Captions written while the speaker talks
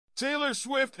Taylor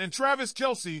Swift and Travis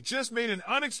Kelce just made an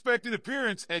unexpected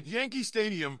appearance at Yankee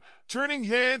Stadium, turning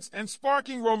heads and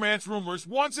sparking romance rumors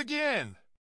once again.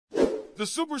 The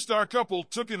superstar couple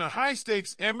took in a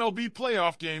high-stakes MLB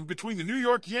playoff game between the New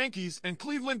York Yankees and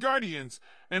Cleveland Guardians,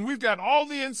 and we've got all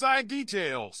the inside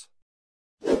details.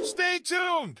 Stay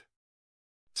tuned!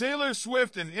 Taylor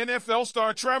Swift and NFL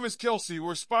star Travis Kelce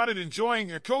were spotted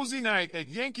enjoying a cozy night at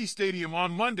Yankee Stadium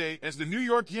on Monday as the New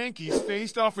York Yankees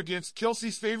faced off against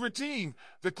Kelce's favorite team,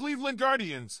 the Cleveland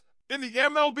Guardians, in the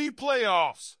MLB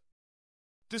playoffs.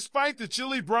 Despite the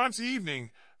chilly bronze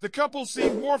evening, the couple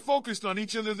seemed more focused on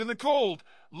each other than the cold,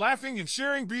 laughing and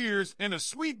sharing beers and a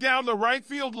sweet down the right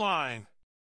field line.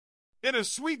 In a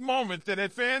sweet moment that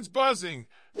had fans buzzing,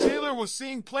 Taylor was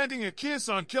seen planting a kiss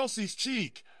on Kelce's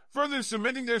cheek, further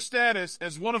cementing their status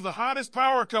as one of the hottest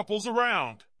power couples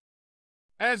around.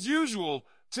 As usual,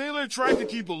 Taylor tried to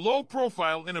keep a low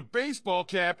profile in a baseball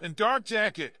cap and dark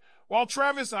jacket, while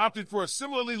Travis opted for a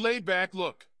similarly laid-back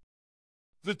look.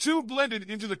 The two blended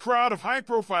into the crowd of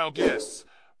high-profile guests,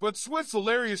 but Swift's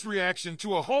hilarious reaction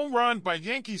to a home run by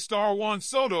Yankees star Juan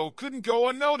Soto couldn't go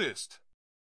unnoticed.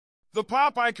 The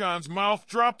pop icon's mouth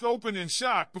dropped open in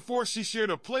shock before she shared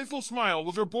a playful smile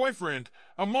with her boyfriend,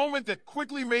 a moment that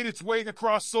quickly made its way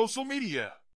across social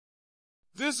media.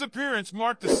 This appearance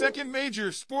marked the second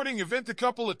major sporting event the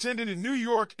couple attended in New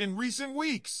York in recent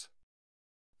weeks.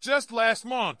 Just last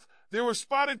month, they were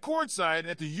spotted courtside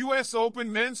at the U.S.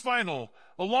 Open men's final,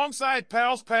 alongside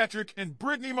pals Patrick and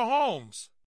Brittany Mahomes.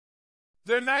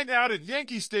 Their night out at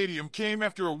Yankee Stadium came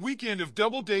after a weekend of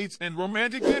double dates and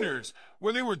romantic dinners,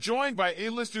 where they were joined by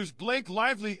A-listers Blake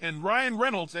Lively and Ryan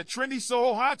Reynolds at trendy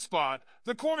Soho hotspot,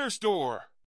 the Corner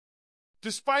Store.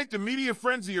 Despite the media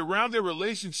frenzy around their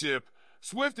relationship,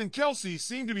 Swift and Kelce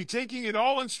seem to be taking it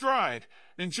all in stride,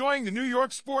 enjoying the New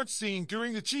York sports scene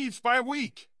during the Chiefs bye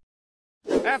week.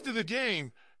 After the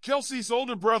game, Kelce's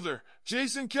older brother,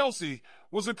 Jason Kelce,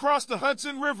 was across the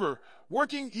Hudson River,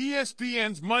 working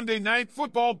ESPN's Monday Night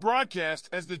Football broadcast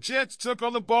as the Jets took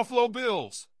on the Buffalo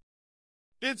Bills.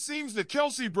 It seems the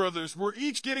Kelce brothers were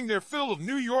each getting their fill of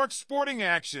New York sporting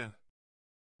action.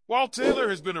 While Taylor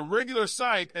has been a regular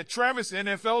sight at Travis'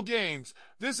 NFL games,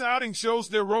 this outing shows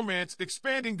their romance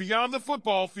expanding beyond the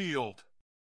football field.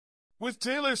 With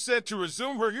Taylor set to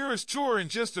resume her Eras tour in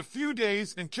just a few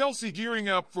days and Kelce gearing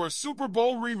up for a Super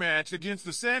Bowl rematch against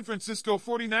the San Francisco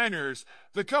 49ers,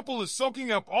 the couple is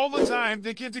soaking up all the time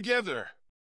they get together.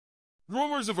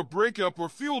 Rumors of a breakup were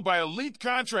fueled by a leaked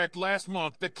contract last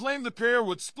month that claimed the pair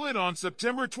would split on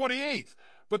September 28th,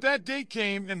 but that date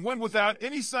came and went without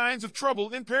any signs of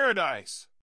trouble in paradise.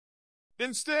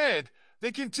 Instead,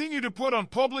 they continue to put on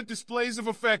public displays of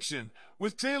affection,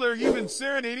 with Taylor even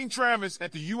serenading Travis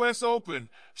at the U.S. Open,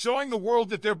 showing the world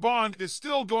that their bond is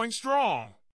still going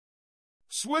strong.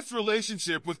 Swift's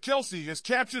relationship with Kelce has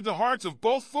captured the hearts of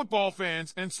both football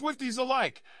fans and Swifties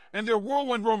alike, and their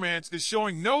whirlwind romance is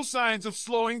showing no signs of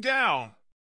slowing down.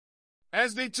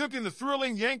 As they took in the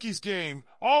thrilling Yankees game,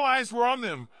 all eyes were on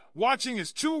them, watching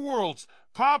as two worlds,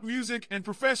 pop music and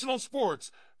professional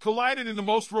sports, collided in the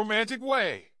most romantic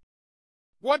way.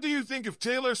 What do you think of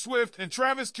Taylor Swift and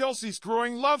Travis Kelce's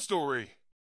growing love story?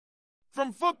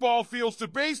 From football fields to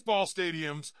baseball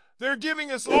stadiums, they're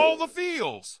giving us all the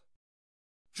feels.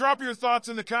 Drop your thoughts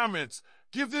in the comments,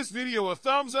 give this video a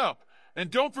thumbs up,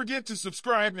 and don't forget to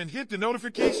subscribe and hit the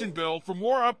notification bell for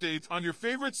more updates on your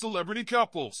favorite celebrity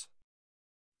couples.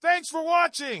 Thanks for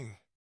watching!